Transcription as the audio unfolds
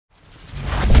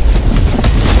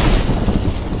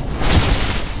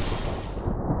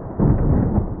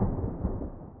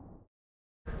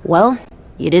Well,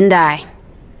 you didn't die.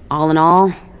 All in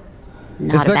all,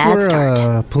 not a bad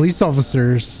start. Police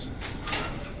officers.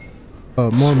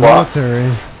 More military.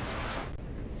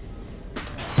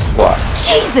 What?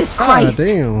 Jesus Christ!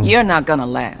 Damn. You're not gonna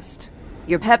last.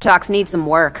 Your pep talks need some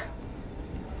work.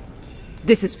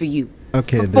 This is for you.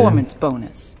 Okay, Performance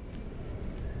bonus.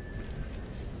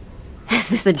 Is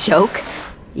this a joke?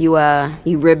 You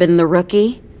ribbon the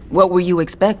rookie? What were you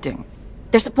expecting?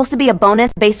 There's supposed to be a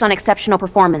bonus based on exceptional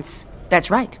performance. That's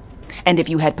right. And if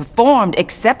you had performed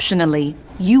exceptionally,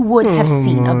 you would have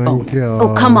seen a bonus. God.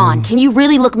 Oh, come on. Can you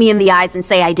really look me in the eyes and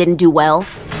say I didn't do well?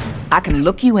 I can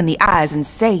look you in the eyes and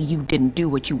say you didn't do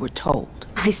what you were told.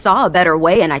 I saw a better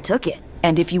way and I took it.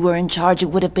 And if you were in charge, it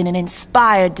would have been an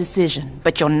inspired decision.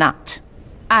 But you're not.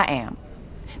 I am.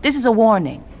 This is a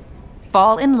warning.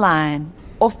 Fall in line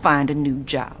or find a new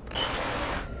job.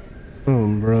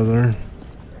 Oh, brother.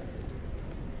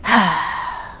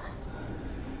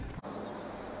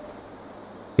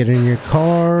 Get in your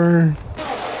car.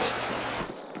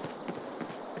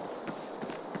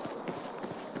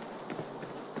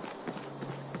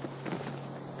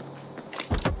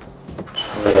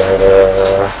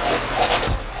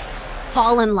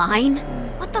 Fall in line?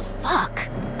 What the fuck?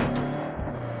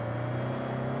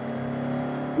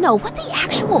 No, what the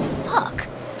actual fuck?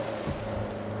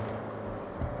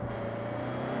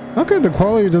 Okay, the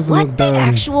quality doesn't look What the done.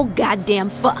 actual goddamn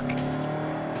fuck?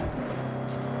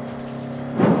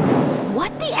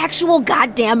 What the actual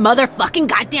goddamn motherfucking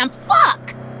goddamn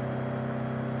fuck?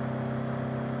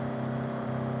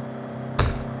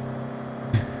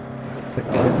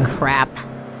 Crap.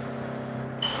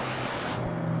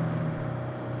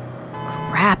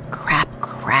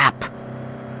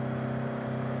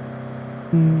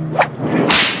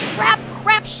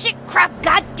 Crap, shit, crap,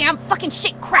 goddamn fucking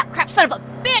shit, crap, son of a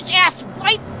bitch ass,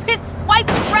 white, piss, white,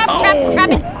 crap,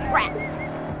 and crap.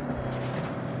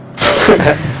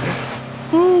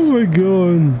 Oh my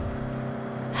god.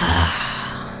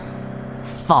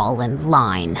 Fall in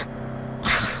line.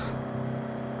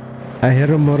 I hit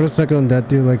a motorcycle and that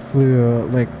dude like flew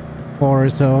like far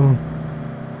as hell.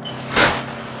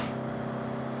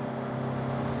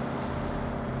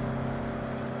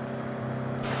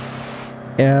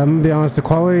 Yeah, I'm gonna be honest, the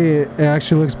quality it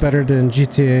actually looks better than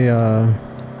GTA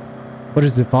what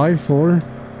is it, 5? 4?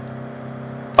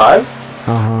 5?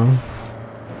 Uh-huh.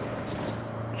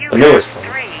 The newest one.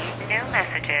 3 new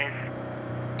messages.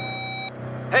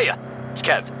 Hey, it's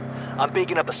Kev. I'm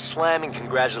baking up a slamming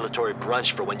congratulatory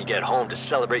brunch for when you get home to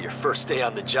celebrate your first day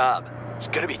on the job. It's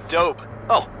gonna be dope.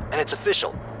 Oh, and it's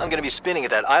official. I'm gonna be spinning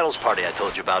at that Idols party I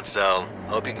told you about, so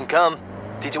hope you can come.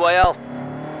 TTYL.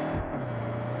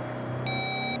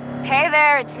 Hey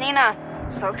there, it's Nina.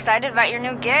 So excited about your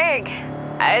new gig.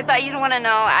 I thought you'd want to know.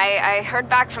 I heard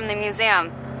back from the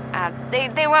museum.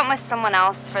 They went with someone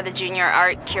else for the junior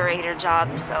art curator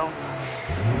job, so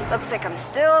looks like I'm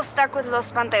still stuck with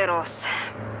Los Panteros.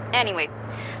 Anyway,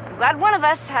 I'm glad one of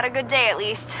us had a good day at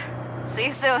least. See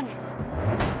you soon.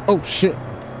 Oh shit.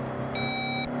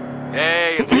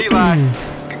 Hey, it's Eli.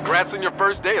 Congrats on your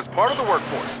first day as part of the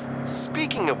workforce.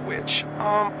 Speaking of which,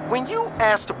 when you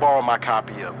asked to borrow my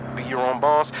copy of Be Your Own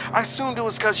Boss, I assumed it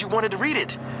was because you wanted to read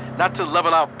it, not to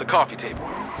level out the coffee table.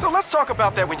 So let's talk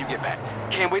about that when you get back.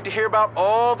 Can't wait to hear about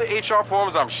all the HR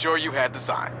forms I'm sure you had to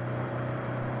sign.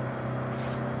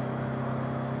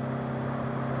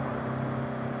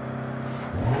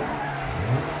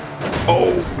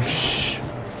 Oh shit.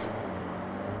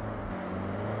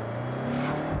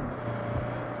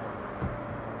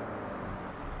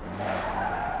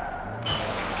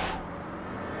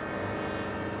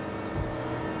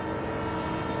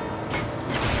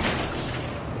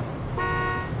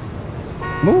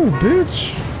 Move,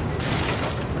 bitch.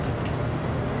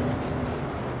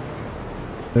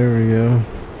 There we go.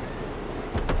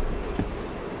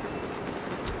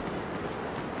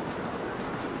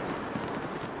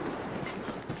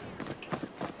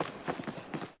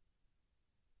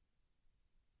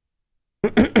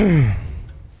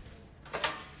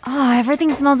 Oh,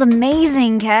 everything smells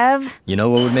amazing, Kev. You know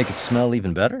what would make it smell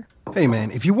even better? Hey man,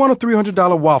 if you want a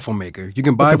 $300 waffle maker, you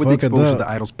can buy it with the exposure the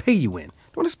idols pay you in.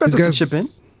 Don't expect us to chip in.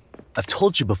 I've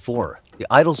told you before, the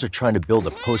Idols are trying to build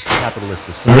a post-capitalist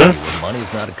society where money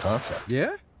is not a concept.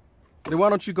 Yeah? Then why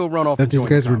don't you go run off That and these join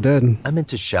guys the were dead. I'm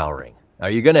into showering. Are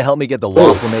you gonna help me get the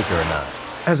waffle maker or not?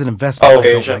 As an investor, I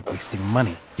don't sure. like wasting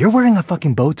money. You're wearing a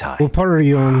fucking bow tie. What part are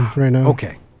you on right now?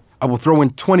 Okay, I will throw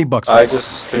in $20 for I it.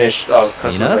 just finished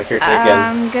customer care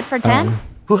again. Good for 10?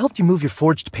 Who helped you move your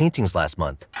forged paintings last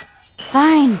month?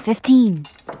 Fine, 15.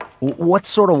 What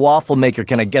sort of waffle maker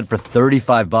can I get for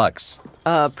 $35?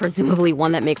 Presumably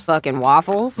one that makes fucking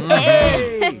waffles?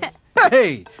 Hey!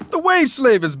 Hey, the wage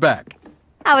slave is back.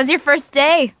 How was your first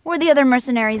day? Were the other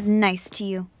mercenaries nice to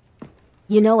you?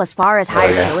 You know, as far as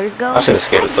hired yeah. killers go, I was gonna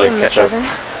skip it so I can catch up.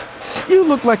 7. You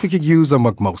look like you could use a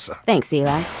mimosa. Thanks,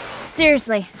 Eli.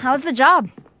 Seriously, how's the job?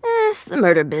 It's the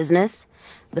murder business.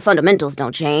 The fundamentals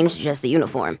don't change, just the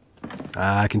uniform.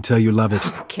 I can tell you love it.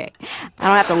 Okay. I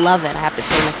don't have to love it. I have to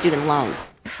pay my student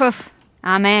loans. Poof.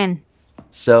 I'm in.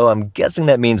 So I'm guessing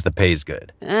that means the pay's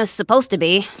good. Supposed to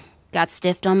be. Got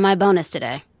stiffed on my bonus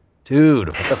today. Dude,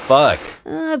 what the fuck?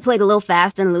 I played a little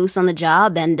fast and loose on the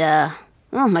job, and,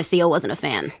 well, my CO wasn't a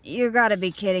fan. You gotta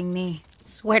be kidding me.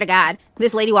 Swear to God,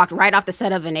 this lady walked right off the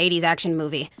set of an 80s action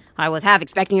movie. I was half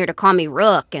expecting her to call me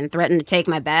Rook and threaten to take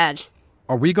my badge.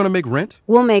 Are we gonna make rent?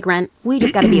 We'll make rent. We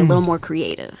just gotta be a little more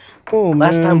creative. Oh,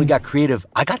 Last man. time we got creative,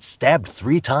 I got stabbed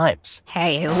 3 times.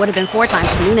 Hey, it would have been 4 times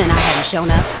if Nina and I hadn't shown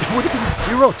up. It would have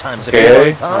been 0 times if you were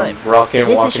Okay, on time. I'm rocking and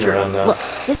This is walking true. around now. Look,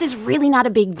 this is really not a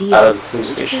big deal. Out of the police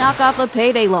Just station. knock off a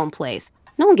payday loan place.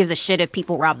 No one gives a shit if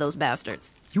people rob those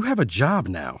bastards. You have a job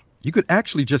now. You could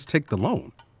actually just take the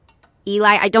loan.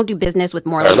 Eli, I don't do business with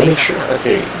Alright, Moreland let me Makeup try.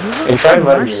 Companies. Okay, and try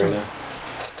inviting me right now.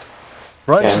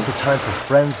 Brunch Yeah. is a time for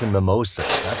friends and mimosas,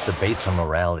 not debates on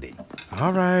morality.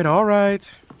 All right, all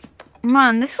right.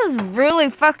 Man, this is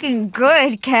really fucking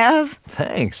good, Kev.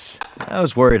 Thanks. I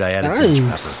was worried I added too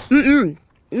much pepper.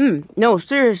 Thanks. No,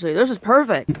 seriously, this is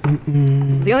perfect.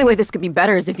 The only way this could be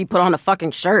better is if you put on a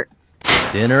fucking shirt.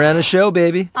 Dinner and a show,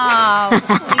 baby. Oh,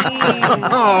 please.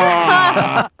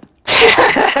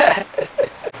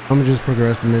 I'm gonna just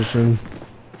progress the mission.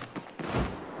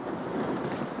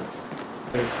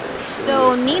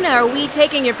 So, Nina, are we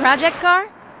taking your project car?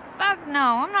 Fuck no,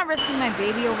 I'm not risking my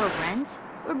baby over rent.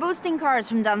 We're boosting cars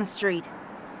from down the street.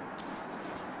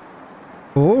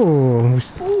 Oh,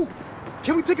 Ooh,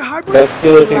 can we take a hybrid? That's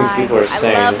the other thing Eli, people are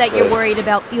saying. I love is that you're worried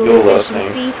about fuel fuel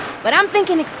efficiency, but I'm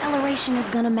thinking acceleration is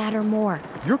gonna matter more.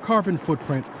 Your carbon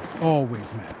footprint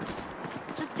always matters.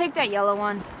 Just take that yellow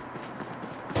one.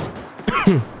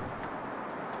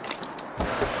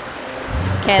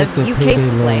 Kev, It's a you cased the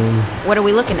payday place. loan. What are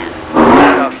we looking at?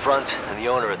 Out front and the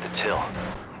owner at the till.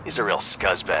 He's a real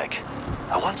scuzzbag.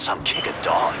 I want some kick a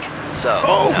dog. So,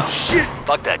 no. Shit!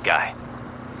 Fuck that guy.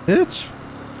 bitch.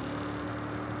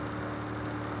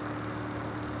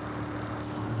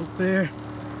 Almost there.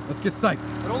 Let's get psyched.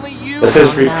 But only you. This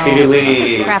is Oh, no. repeatedly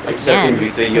This crap accepting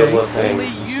again. the YOLO Only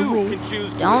thing. you can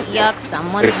choose to Don't escape yuck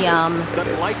someone's yum.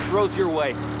 that life throws your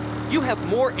way. You have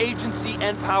more agency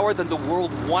and power than the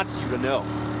world wants you to know.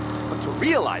 But to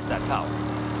realize that power,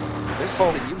 there's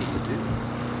something you need to do.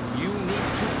 You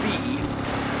need to be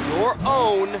your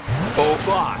own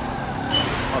boss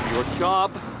of your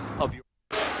job, of your.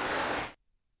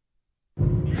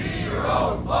 Be your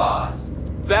own boss.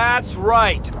 That's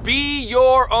right. Be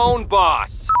your own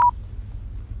boss.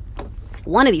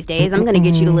 One of these days, I'm gonna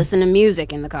get you to listen to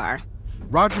music in the car.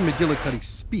 Roger McGillicuddy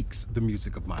speaks the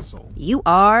music of my soul. You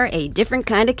are a different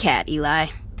kind of cat, Eli.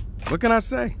 What can I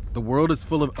say? The world is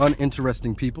full of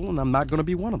uninteresting people, and I'm not gonna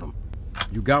be one of them.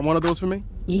 You got one of those for me?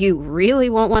 You really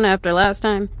want one after last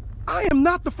time? I am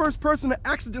not the first person to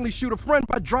accidentally shoot a friend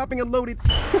by dropping a loaded...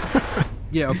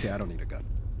 Yeah, okay, I don't need a gun.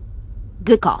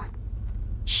 Good call.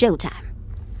 Showtime.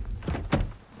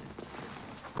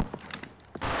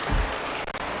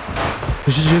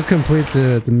 We should just complete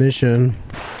the mission.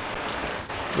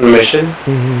 Mission?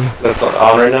 That's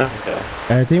on right now? Okay.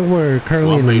 I think we're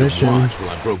currently in the mission. While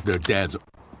I broke their dad's...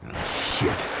 Oh,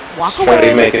 shit. Walk Try to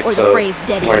away, make it or the so phrase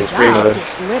dead we're end in free job mode.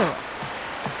 gets literal.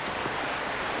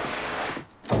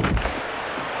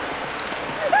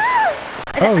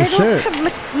 Oh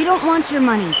shit. We don't want your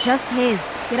money, just his.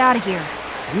 Get out of here.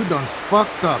 You done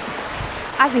fucked up.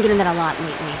 I've been getting that a lot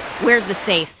lately. Where's the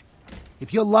safe?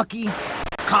 If you're lucky,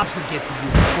 cops will get to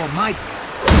you before my...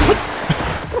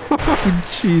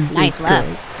 Jesus Nice Christ.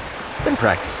 left. Been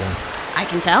practicing. I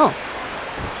can tell.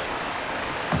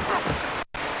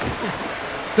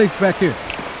 Safe's back here.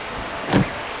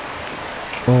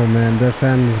 Oh man, that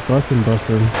fan is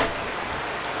bussin'.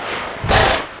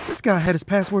 This guy had his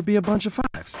password be a bunch of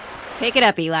 5s. Pick it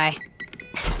up, Eli.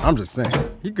 I'm just saying,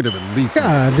 he could have at least...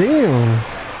 God damn.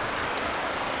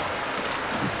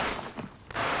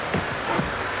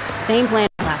 Same plan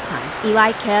as last time.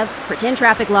 Eli, Kev, pretend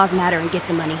traffic laws matter and get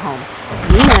the money home.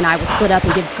 Nina and I will split up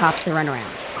and give the cops the runaround.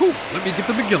 Cool, let me get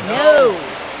the McGillicuddy. No!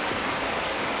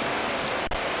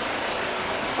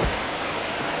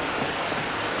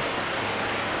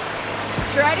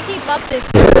 Try to keep up this.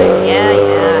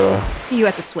 Yeah. See you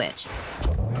at the switch.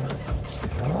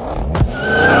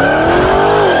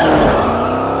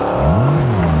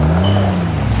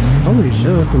 Holy shit,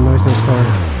 that's the nicest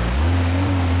car.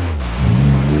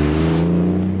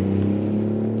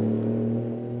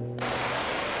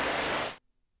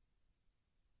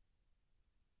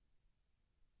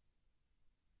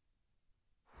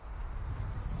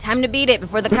 Time to beat it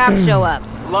before the cops show up.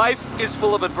 Life is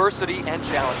full of adversity and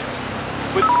challenges.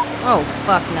 Oh,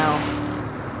 fuck no.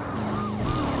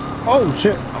 Oh,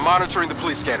 shit. I'm monitoring the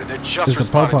police scanner. They're just There's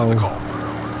responding to the popo. call.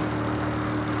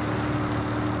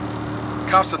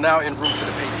 Cops are now en route to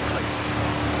the payday place.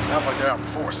 Sounds like they're out in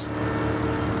force.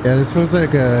 Yeah, this feels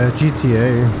like a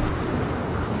GTA.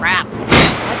 Crap.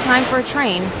 What time for a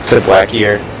train? It's a black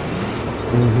ear.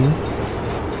 Mm-hmm.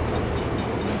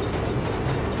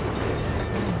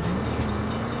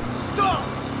 Stop!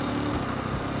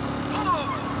 Pull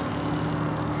over!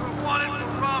 You're wanted for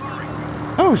robbery.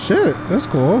 Oh, shit. That's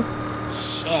cool.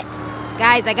 Shit.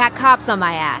 Guys, I got cops on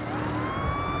my ass.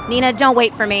 Nina, don't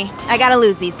wait for me. I gotta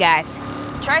lose these guys.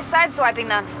 Try sideswiping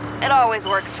them. It always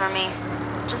works for me.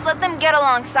 Just let them get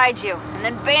alongside you, and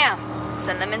then bam!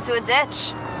 Send them into a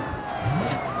ditch.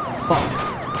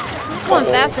 I'm going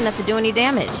fast enough to do any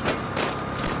damage.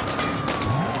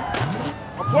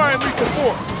 Applying lethal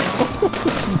force.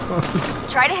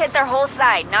 Try to hit their whole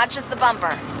side, not just the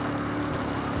bumper.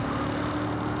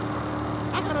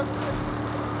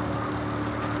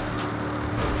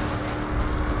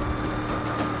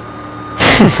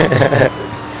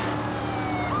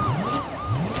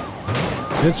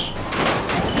 Bitch.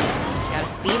 Gotta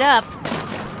speed up.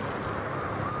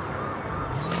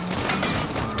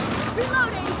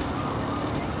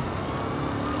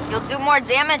 You'll do more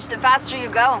damage the faster you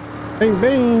go. Bang,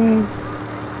 bang.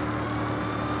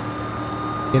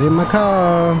 Get in my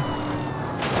car.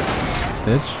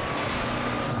 Bitch.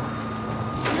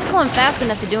 I'm not going fast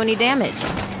enough to do any damage.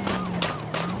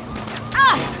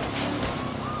 Ah!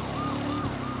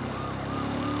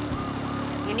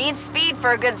 You need speed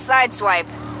for a good sideswipe.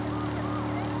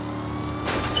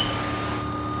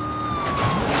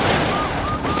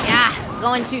 Yeah,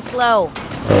 going too slow.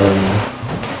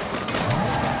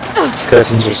 These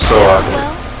cutscenes are so awkward.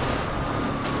 Well,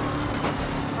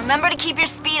 Remember to keep your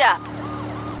speed up.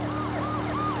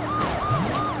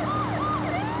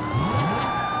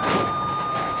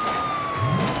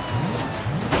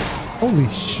 Holy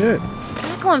shit. I'm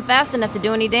not going fast enough to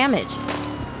do any damage.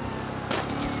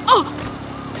 Oh!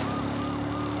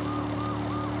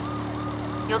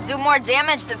 You'll do more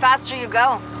damage the faster you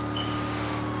go.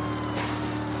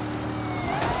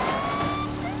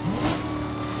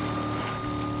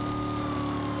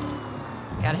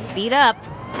 Gotta speed up.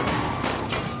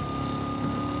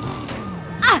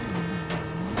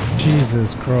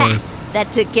 Jesus Christ.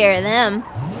 That took care of them.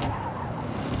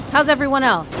 How's everyone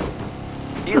else?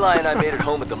 Eli and I made it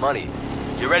home with the money.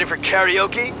 You ready for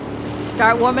karaoke?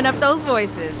 Start warming up those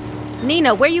voices.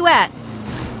 Nina, where you at?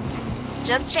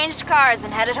 Just changed cars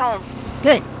and headed home.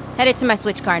 Good. Headed to my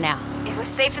switch car now. It was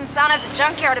safe and sound at the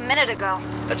junkyard a minute ago.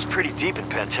 That's pretty deep in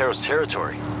Pantero's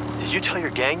territory. Did you tell your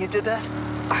gang you did that?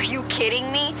 Are you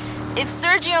kidding me? If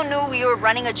Sergio knew we were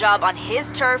running a job on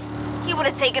his turf, he would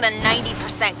have taken a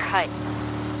 90% cut.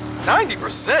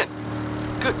 90%?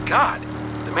 Good God.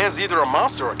 The man's either a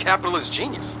monster or a capitalist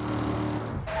genius.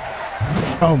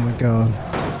 Oh my god.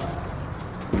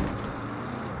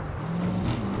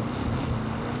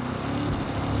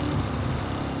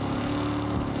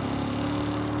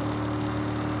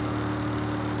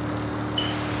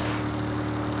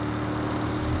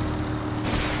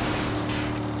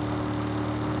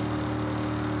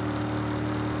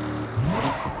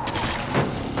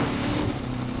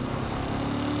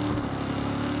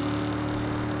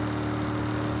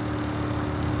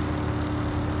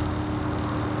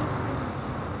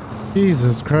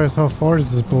 Jesus Christ, how far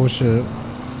is this bullshit?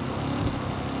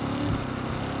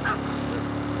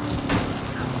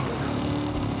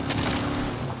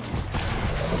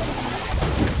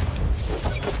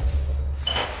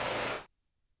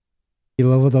 He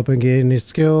leveled up and gained a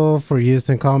skill for use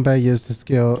in combat. Use the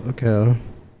skill. Okay.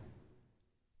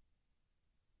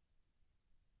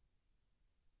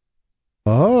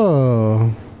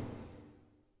 Oh.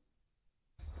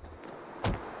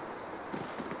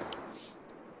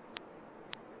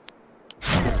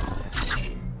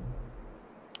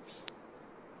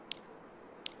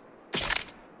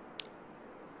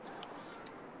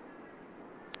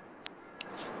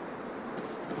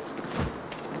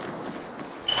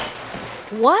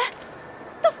 What?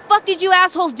 The fuck did you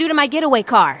assholes do to my getaway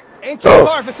car? Ain't your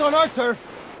car if it's on our turf.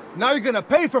 Now you're gonna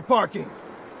pay for parking.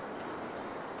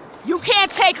 You can't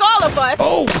take all of us!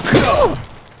 Oh, God!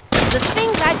 The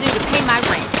things I do to pay my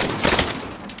rent.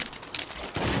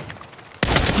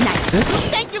 Nice. You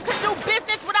think you can do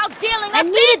business without dealing? I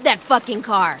needed that fucking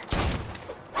car.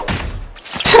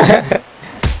 I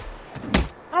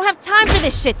don't have time for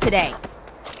this shit today.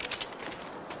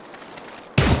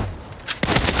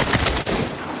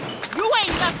 You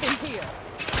ain't nothing here.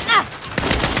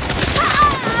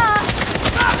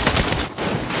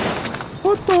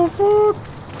 the fuck?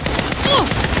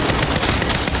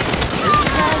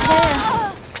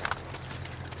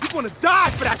 You wanna die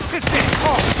for that piss-ass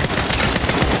car!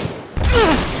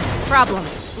 Problem.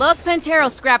 Los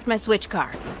Panteros scrapped my switch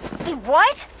car. They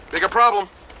what? Bigger problem.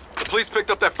 The police picked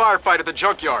up that firefight at the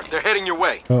junkyard. They're heading your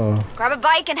way. Uh-oh. Grab a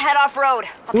bike and head off-road.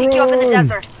 I'll pick you up in the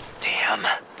desert. Damn.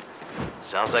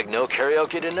 Sounds like no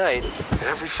karaoke tonight.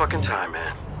 Every fucking time,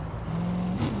 man.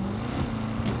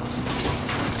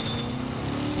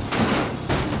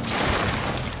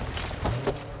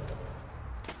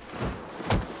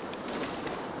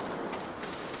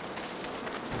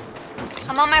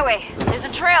 I'm on my way. There's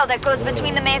a trail that goes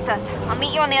between the mesas. I'll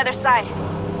meet you on the other side.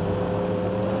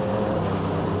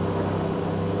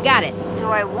 Got it. Do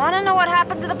I want to know what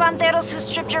happened to the Panteros who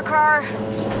stripped your car?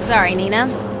 Sorry, Nina.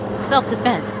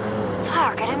 Self-defense.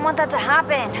 Fuck, I didn't want that to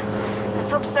happen.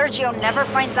 Let's hope Sergio never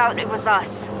finds out it was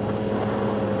us.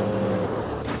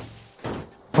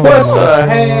 What the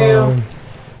hell?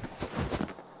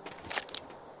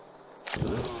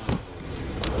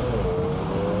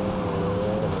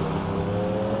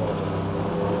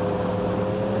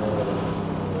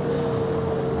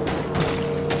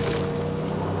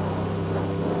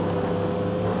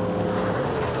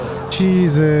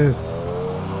 Jesus.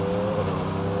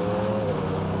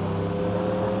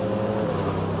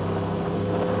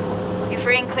 You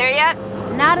free and clear yet?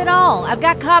 Not at all. I've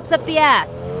got cops up the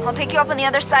ass. I'll pick you up on the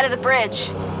other side of the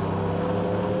bridge.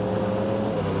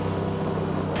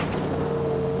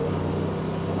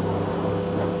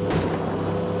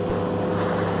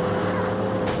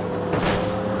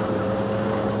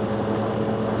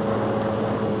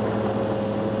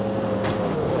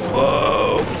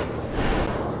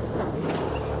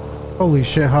 Holy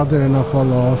shit, how did I not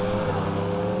fall off?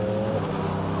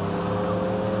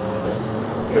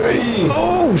 Hey.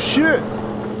 Oh shit!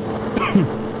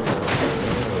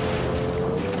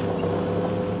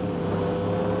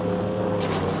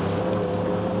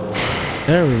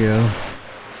 There we go.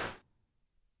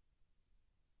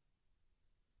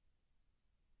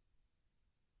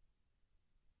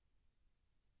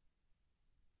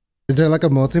 Is there like a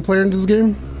multiplayer in this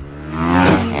game?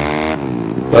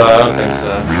 I don't think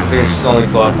so. I think it's just only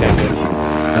co-op campaign.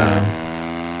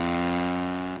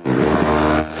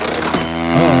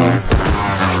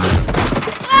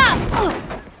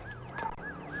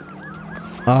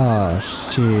 Ah,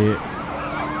 shit.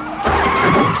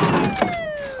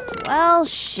 Well,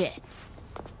 shit.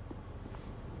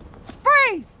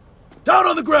 Freeze! Down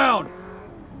on the ground!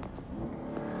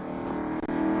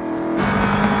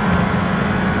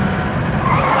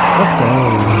 Let's go.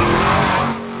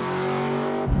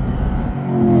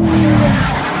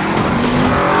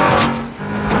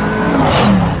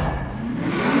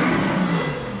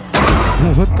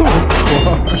 What the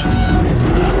fuck?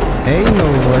 Ain't no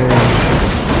way.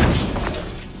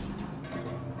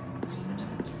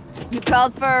 You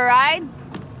called for a ride?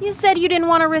 You said you didn't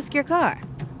want to risk your car.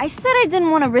 I said I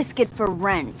didn't want to risk it for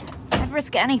rent. I'd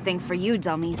risk anything for you,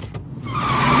 dummies.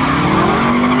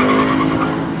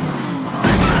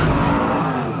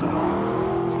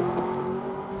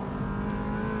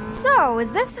 So,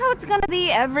 is this how it's gonna be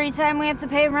every time we have to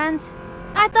pay rent?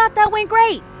 I thought that went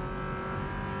great.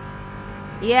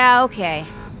 Yeah, okay.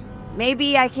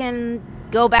 Maybe I can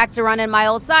go back to running my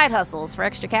old side hustles for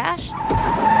extra cash?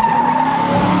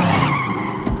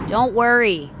 Don't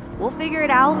worry. We'll figure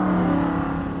it out.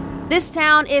 This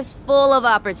town is full of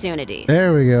opportunities.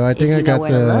 There we go. I think I got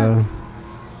the...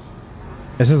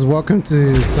 It says welcome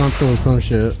to something or some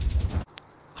shit.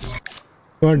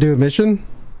 You want to do a mission?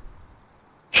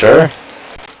 Sure.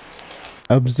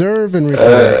 Observe and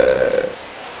report.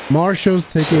 Marshals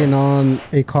taking on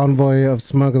a convoy of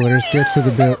smugglers. Get to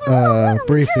the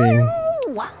briefing.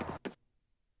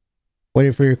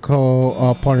 Waiting for your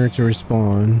call partner to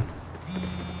respond.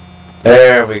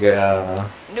 There we go.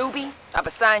 Newbie, I've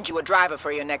assigned you a driver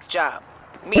for your next job.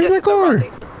 Meet us at the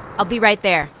rendezvous. I'll be right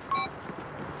there.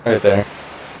 Right there.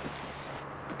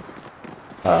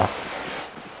 Oh.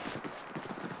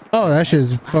 Oh, that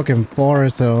shit's fucking far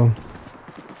as hell.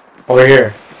 Over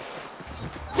here.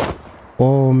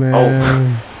 Oh man.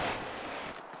 Oh.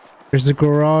 There's a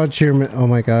garage here. Oh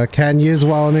my god. Can use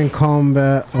while in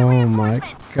combat. Oh my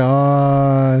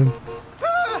god.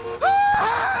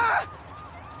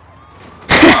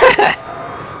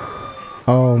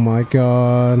 Oh my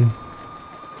god.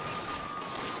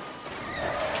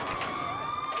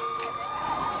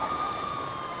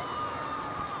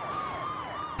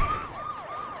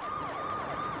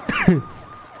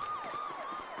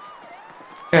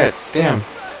 God damn.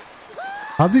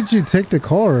 How did you take the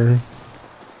car?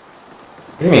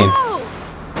 What do you mean?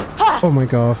 Oh my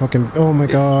god, fucking. Oh my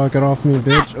god, get off me,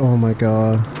 bitch. Oh my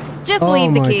god. Just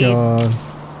leave the keys. God.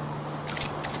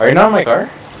 Are you not in my car?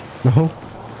 No.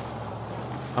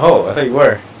 Oh, I thought you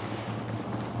were.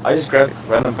 I just grabbed a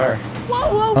random car.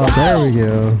 Whoa, oh, there we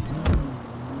go.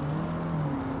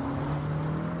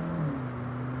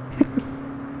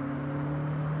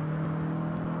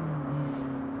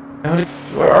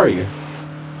 Where are you?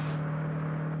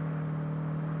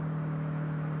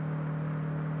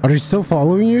 Are they still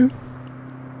following you?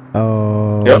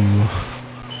 Yep.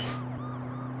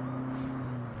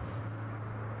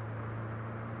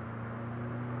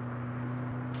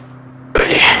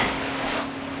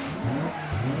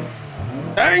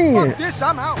 Dang Fuck it! this,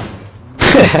 I'm out.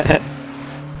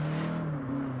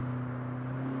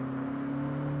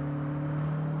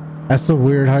 That's so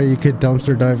weird how you could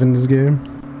dumpster dive in this game.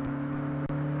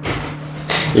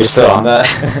 You're still on that?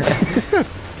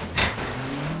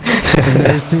 I've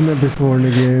never seen that before in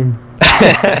the game.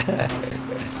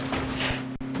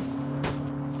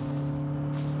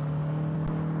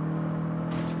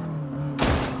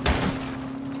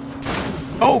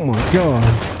 Oh my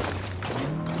god.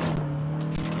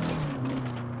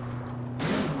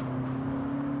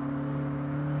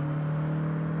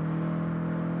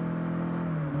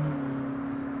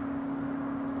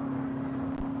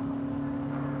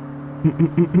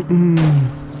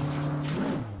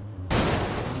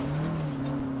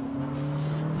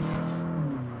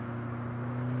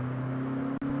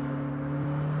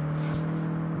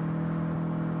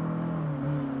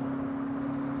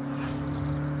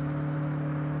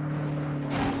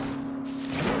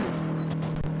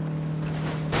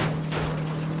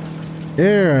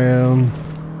 There I am.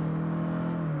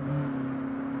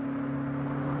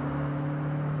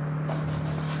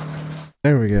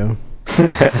 There we go.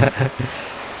 I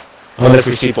wonder if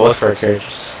we see both of our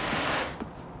characters.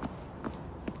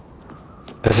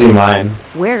 I see mine.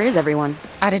 Where is everyone?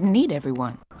 I didn't need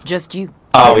everyone. Just you.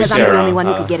 Oh, we Because see I'm the our only own, one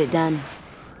who could get it done.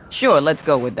 Sure, let's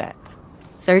go with that.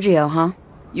 Sergio, huh?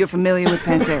 You're familiar with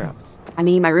Panteros? I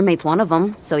mean, my roommate's one of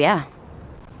them, so yeah.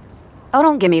 Oh,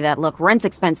 don't give me that look. Rent's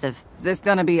expensive. Is this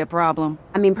gonna be a problem?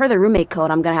 I mean, per the roommate code,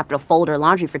 I'm gonna have to fold her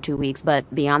laundry for 2 weeks, but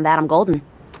beyond that, I'm golden.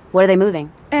 What are they moving?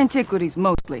 Antiquities,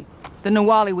 mostly. The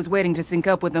Nawali was waiting to sync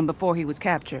up with them before he was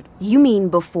captured. You mean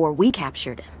before we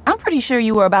captured him? I'm pretty sure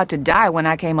you were about to die when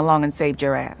I came along and saved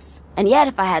your ass. And yet,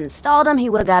 if I hadn't stalled him, he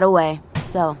would've got away.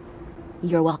 So,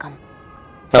 you're welcome.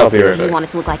 I'll be right Do you back. want it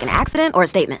to look like an accident or a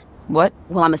statement? What?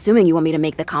 Well, I'm assuming you want me to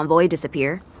make the convoy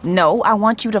disappear. No, I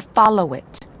want you to follow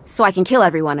it. So I can kill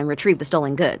everyone and retrieve the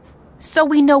stolen goods. So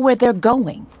we know where they're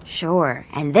going. Sure,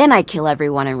 and then I kill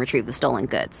everyone and retrieve the stolen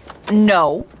goods.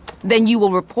 No. Then you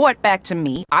will report back to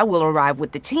me, I will arrive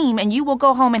with the team, and you will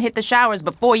go home and hit the showers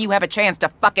before you have a chance to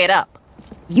fuck it up.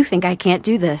 You think I can't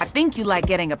do I this? think you like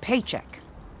getting a paycheck.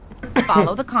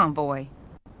 Follow the convoy.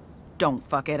 Don't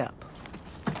fuck it up.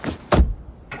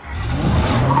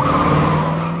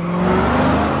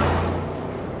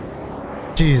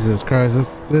 Jesus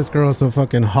Christ, this girl's a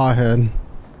fucking hothead.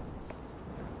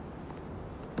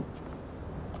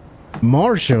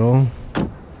 Marshall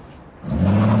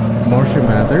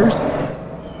Mathers?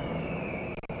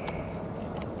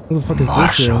 Who the fuck is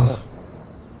this girl?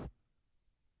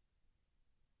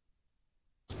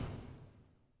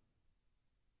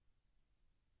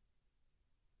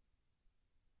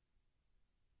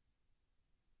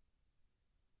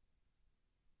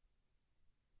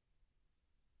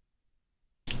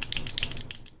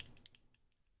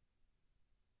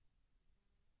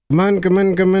 Come on, come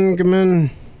on, come on, come on.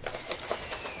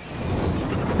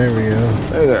 There we go.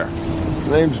 Hey there.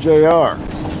 Name's JR.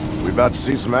 We about to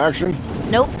see some action?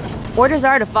 Nope. Orders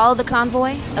are to follow the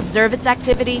convoy, observe its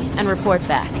activity, and report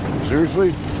back.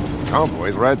 Seriously?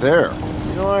 Convoy's right there.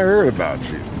 You know, I heard about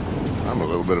you. I'm a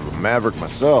little bit of a maverick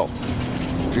myself.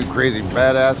 Two crazy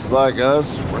badasses like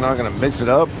us, we're not gonna mix it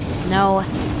up? No.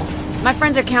 My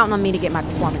friends are counting on me to get my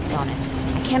performance bonus.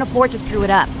 I can't afford to screw it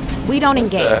up. We don't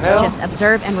engage, just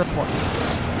observe and report.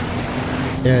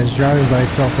 Yeah, it's driving by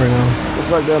itself right now.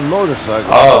 Looks like that motorcycle.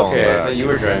 Oh, okay. I thought you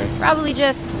were driving. Probably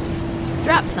just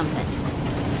drop something.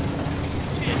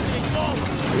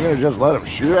 You're gonna just let them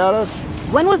shoot at us?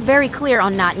 Gwen was very clear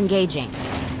on not engaging.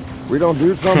 We don't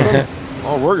do something?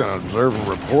 All we're gonna observe and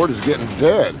report is getting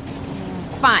dead.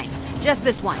 Fine. Just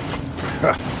this one.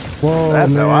 Whoa,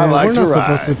 That's man. how I like We're to not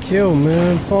ride. supposed to kill,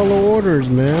 man. Follow orders,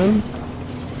 man.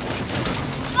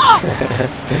 Oh,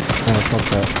 fuck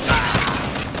that.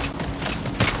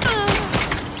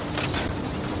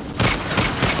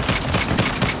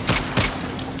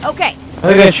 Okay. I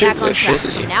think I shoot Back on track.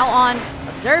 electricity. From now on,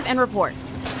 observe and report.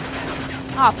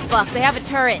 Oh, fuck. They have a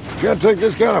turret. Can't take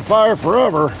this kind of fire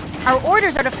forever. Our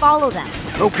orders are to follow them.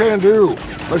 No can do.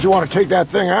 Unless you want to take that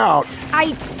thing out.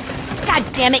 God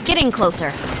damn it, get in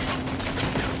closer.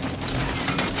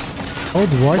 Oh,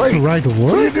 the right to ride to work?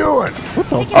 What are you doing? What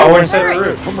the Oh, we're inside the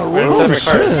roof. From the We're roof? inside the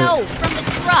cars. No, from the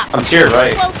truck. I'm to your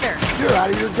right. Closer. You're out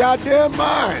of your goddamn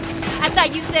mind. I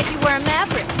thought you said you were a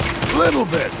maverick. Little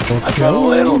bit. I said a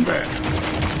little bit.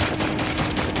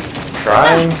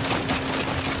 Trying.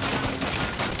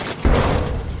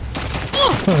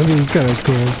 I mean, it's kind of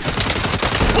cool.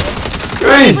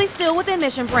 Probably still within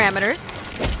mission parameters.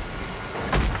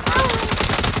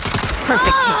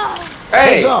 Perfect hit.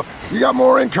 Hey! Heads up. You got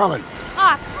more incoming.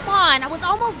 Ah, come on. I was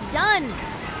almost done.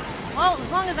 Well,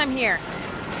 as long as I'm here.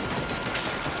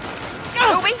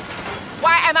 Ruby,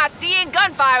 why am I seeing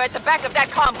gunfire at the back of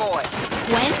that convoy?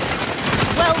 When?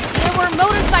 Well, there were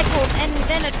motorcycles and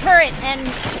then a turret and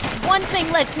one thing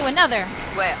led to another.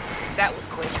 Well, that was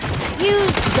quick. You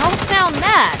don't sound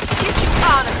mad. Did you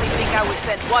honestly think I would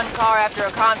send one car after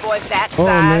a convoy that Oh,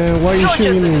 size? man, why you You're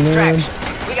shooting just a me, man?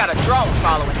 distraction. We got a drone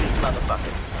following these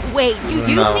motherfuckers. Wait, you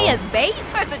used me as bait?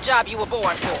 That's the job you were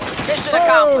born for. Mission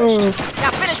accomplished. Now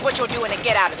finish what you're doing and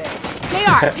get out of there.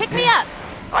 JR, pick me up.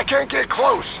 I can't get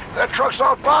close. That truck's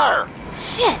on fire.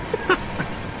 Shit.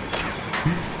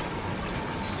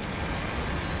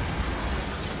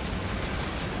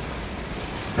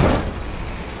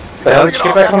 The hell did you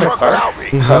get back on the car?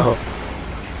 No.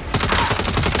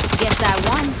 Guess I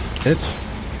won. Bitch.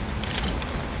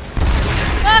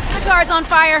 Fuck, the car's on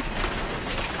fire.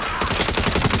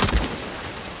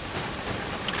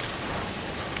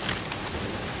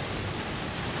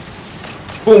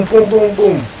 Boom, boom, boom,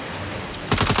 boom.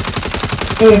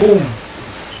 Boom, boom.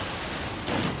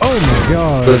 Oh my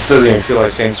god. This doesn't even feel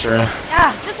like Saints Row.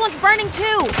 Ah, this one's burning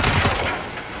too.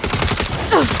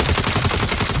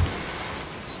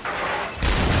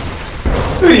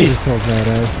 You're so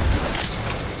badass.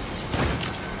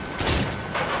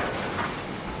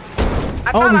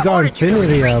 Oh, we got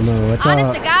infinity ammo.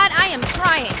 Honest to God, I am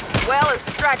trying. Well, as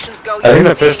distractions go, I think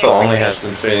the pistol only has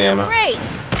infinity ammo. Great.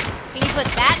 Can you put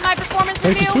that in my performance Hey,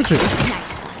 review? just switch it.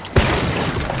 Nice one.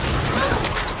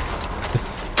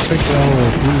 Just take it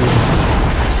all through.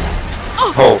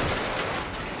 Oh.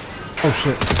 Oh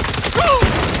shit.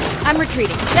 I'm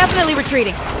retreating. Definitely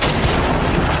retreating.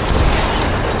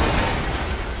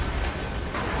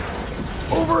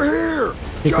 Over here.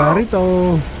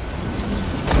 Picarito.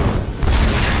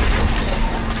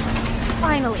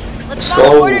 Finally. Let's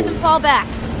follow orders and fall back.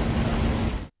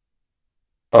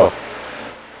 Oh.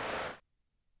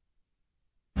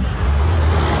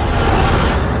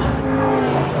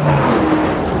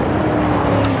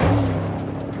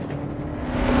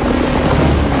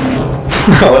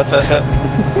 What the hell?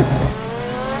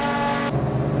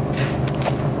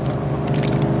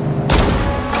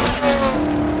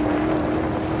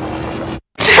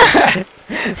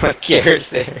 My carrot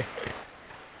there.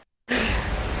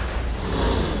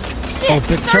 Shit,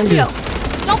 big Sergio!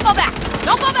 chungus. Don't fall back!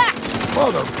 Don't fall back!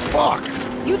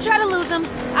 Motherfuck! You try to lose him,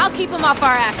 I'll keep him off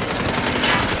our asses.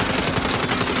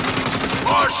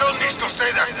 Marshall needs to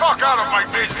stay the fuck out of my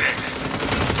business!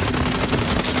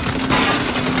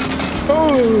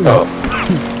 Oh!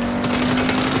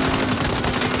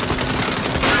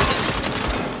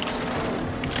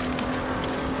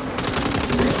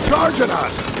 He's charging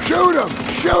us! Shoot him!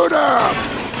 Shoot him!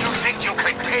 You think you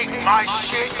can take my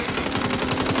shit?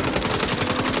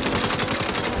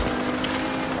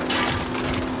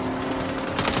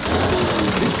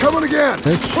 He's coming again!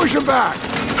 Push him back!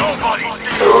 Nobody's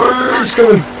He's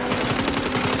coming.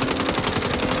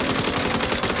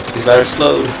 He's better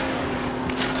slowed.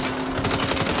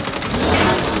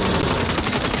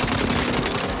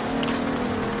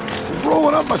 He's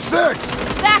rolling up my six!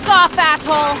 Back off,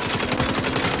 asshole!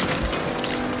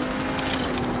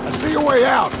 I see a way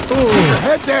out! Keep your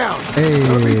head down! Hey.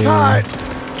 Gonna be tied!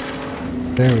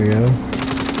 There we go.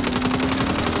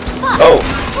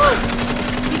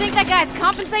 You think that guy's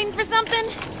compensating for something?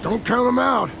 Don't count him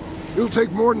out. It'll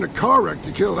take more than a car wreck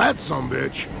to kill that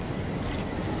sumbitch.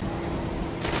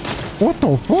 What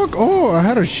the fuck? Oh, I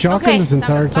had a shotgun Okay, this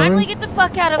entire finally time. get the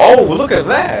fuck out of Oh, look at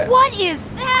that! What is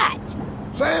that?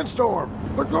 Sandstorm!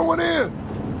 They're going in!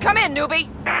 Come in, newbie.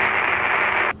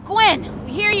 Gwen,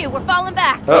 we hear you. We're falling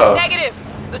back. Uh-oh. Negative.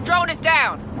 The drone is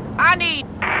down. I need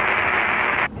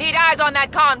eyes on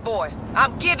that convoy.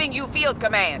 I'm giving you field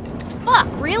command. Fuck,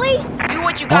 really? Do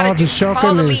what you gotta Oh, do. the Follow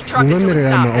shotgun the lead is truck until it limited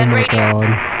ammo. stops, Oh then my radio.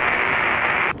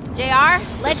 god.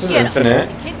 JR, let's This is get him. infinite.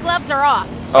 The kid gloves are off.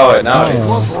 Oh, wait, now it is.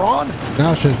 Gloves are on?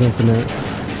 Now she's infinite.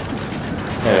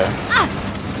 Yeah.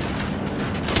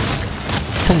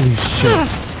 Holy shit.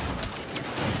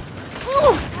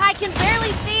 Ooh, I can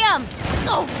barely see him. him!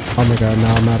 Oh, Oh my god,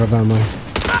 now I'm out of ammo.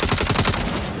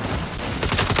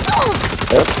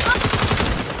 Yep.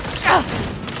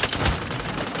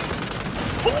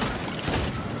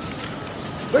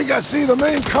 Think I see the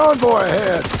main convoy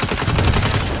ahead.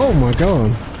 Oh my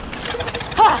god.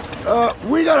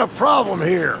 We got a problem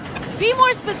here. be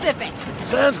more specific.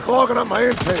 Sand's clogging up my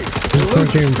intake. There's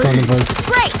something in front of us.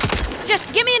 Great!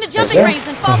 Just get me into jumping range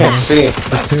and fall back. See.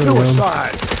 That's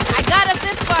suicide. I got us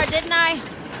this far, didn't I?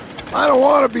 I don't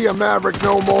want to be a maverick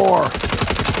no more.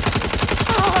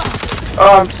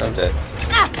 Oh, I'm dead.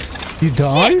 You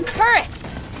died? Shit,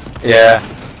 turrets! Yeah.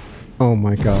 Oh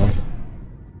my god.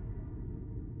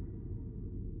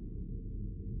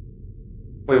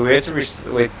 Wait, we have to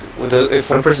if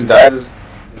one person dies,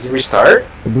 does it restart?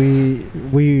 We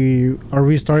are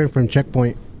restarting from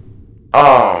checkpoint.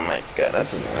 Oh my god,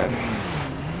 that's annoying.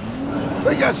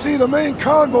 Think I see the main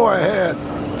convoy ahead.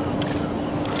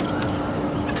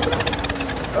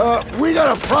 We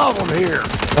got a problem here.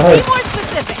 Be more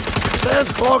specific.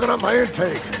 Sand's clogging up my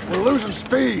intake. We're losing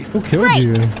speed. Who killed Great.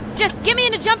 you? Just get me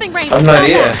into jumping range I'm and not fall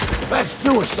here. back. That's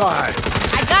suicide.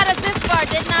 I got us this far,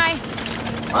 didn't I?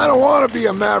 I don't want to be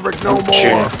a maverick no more.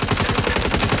 Sure.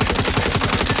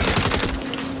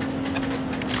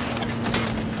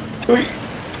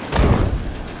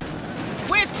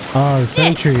 Oh,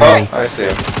 sentry. Oh, I see him.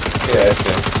 Yeah, I see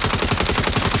him.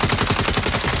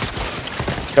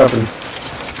 Coming.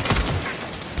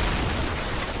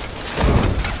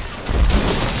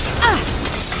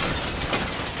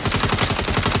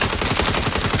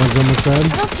 One's almost dead.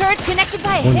 Are those turrets connected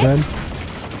by a One hitch? dead.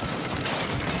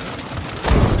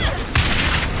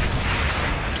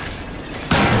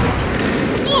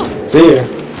 See ya.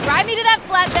 Drive me to that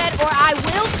flatbed or I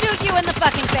will shoot you in the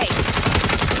fucking face.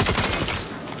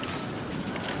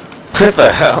 What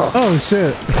the hell? Oh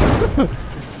shit.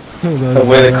 The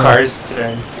way the cars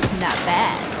turn. Not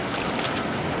bad.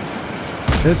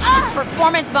 It's This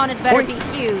performance bonus better be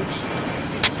huge.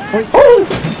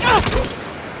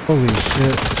 holy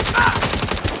shit.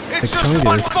 It's Like just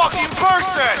one Congress. fucking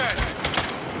person!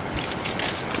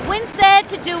 When said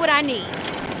to do what I need.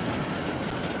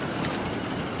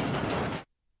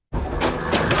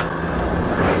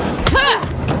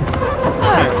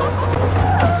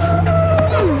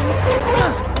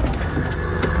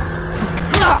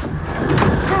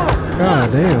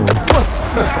 God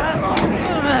damn.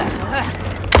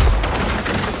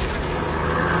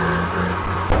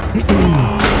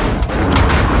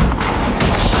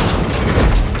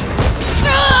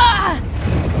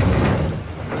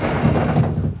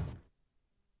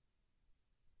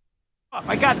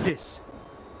 I got this.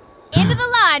 Into the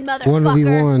line, motherfucker.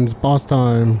 1v1s, boss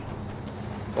time.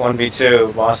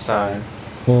 1v2, boss time.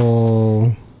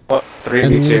 Oh. What?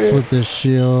 Enemies 3v2. with the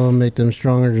shield make them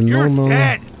stronger than You're normal.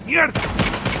 dead. You're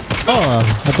Oh,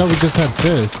 I thought we just had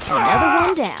fists. Another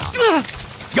one down.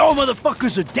 Y'all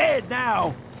motherfuckers are dead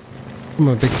now. Come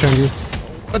on, big chungus.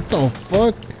 What the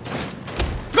fuck?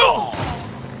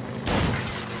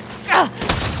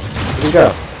 Where'd he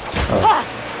go?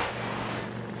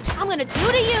 I'm gonna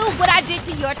do to you what I did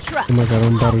to your truck. Oh my god,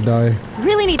 I'm about to die.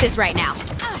 Really need this right now.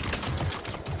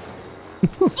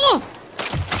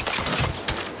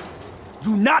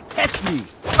 Do not test me.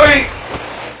 Hey!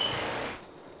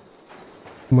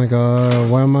 Oh my god,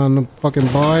 why am I on the fucking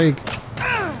bike?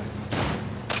 I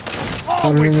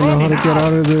don't even know how to get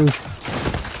out of this.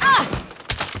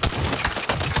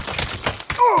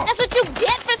 That's what you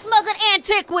get for smuggling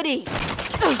antiquities.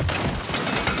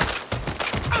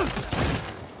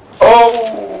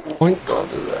 Oh! Oink. Don't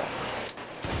do that.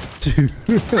 Dude,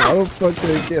 I don't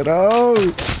fucking get out.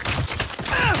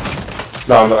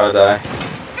 No, I'm gonna die.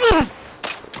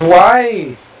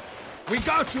 Why? We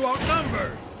got you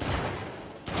outnumbered.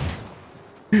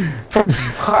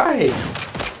 Why?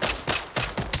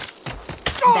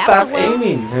 Stop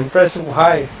aiming and press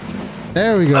Y.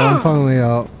 There we go, I'm finally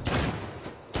out.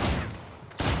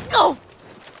 Oh,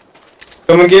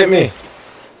 Come and get me.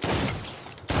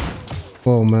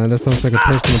 Whoa, man, that sounds like a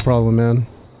personal problem, man.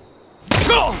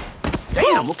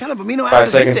 Damn, what kind of amino 5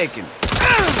 acids you seconds. taking?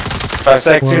 5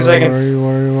 seconds, 2 Where seconds. are you,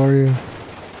 where are you, where are you?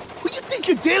 Who you think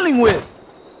you're dealing with?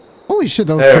 Holy shit,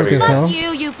 that was There quick we as go. hell. fuck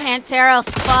you, you Panteros.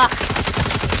 Fuck.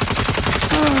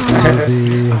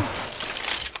 Easy.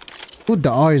 Who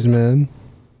dies, man?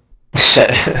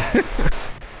 Shit.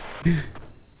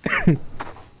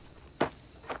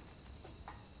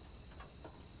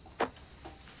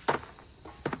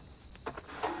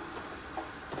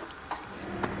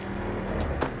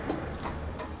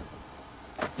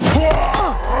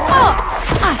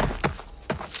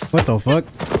 What the fuck?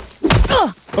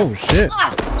 Oh shit.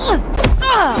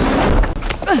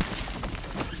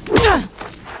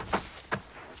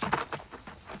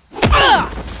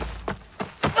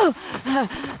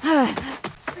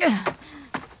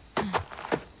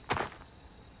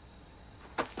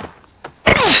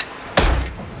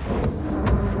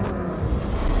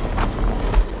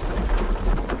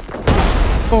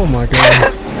 Oh my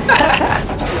god.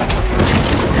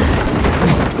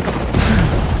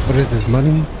 What is this,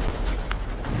 money?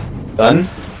 Done?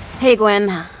 Hey, Gwen.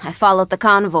 I followed the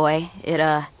convoy.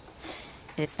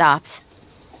 It stopped.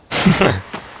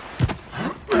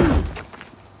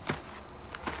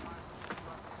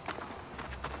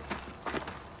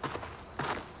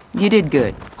 You did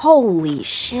good. Holy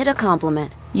shit, a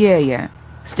compliment. Yeah.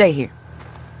 Stay here.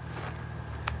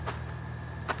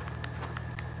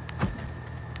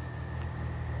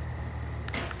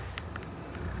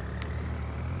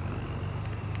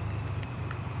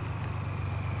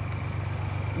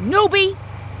 Newbie,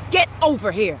 get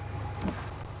over here.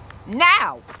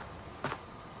 Now!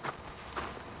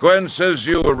 Gwen says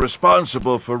you were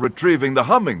responsible for retrieving the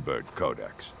Hummingbird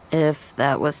Codex. If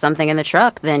that was something in the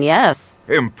truck, then yes.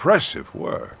 Impressive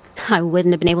work. I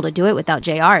wouldn't have been able to do it without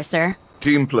JR, sir.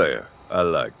 Team player. I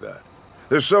like that.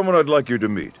 There's someone I'd like you to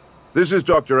meet. This is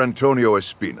Dr. Antonio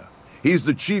Espina. He's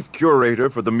the chief curator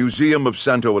for the Museum of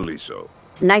Santo Eliso.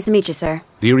 It's nice to meet you, sir.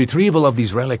 The retrieval of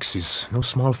these relics is no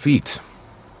small feat.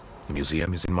 The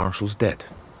museum is in Marshall's debt.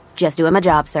 Just doing my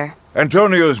job, sir.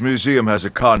 Antonio's museum has a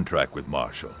contract with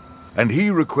Marshall, and he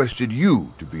requested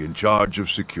you to be in charge of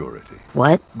security.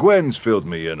 What? Gwen's filled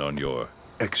me in on your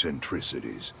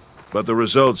eccentricities, but the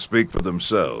results speak for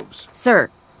themselves. Sir,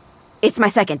 it's my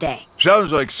second day.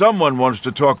 Sounds like someone wants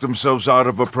to talk themselves out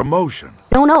of a promotion.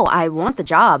 No, I want the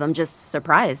job. I'm just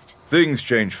surprised. Things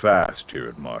change fast here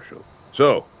at Marshall.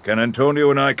 So, can Antonio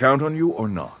and I count on you or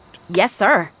not? Yes,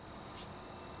 sir.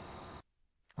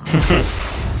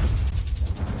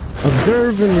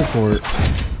 Observe and report.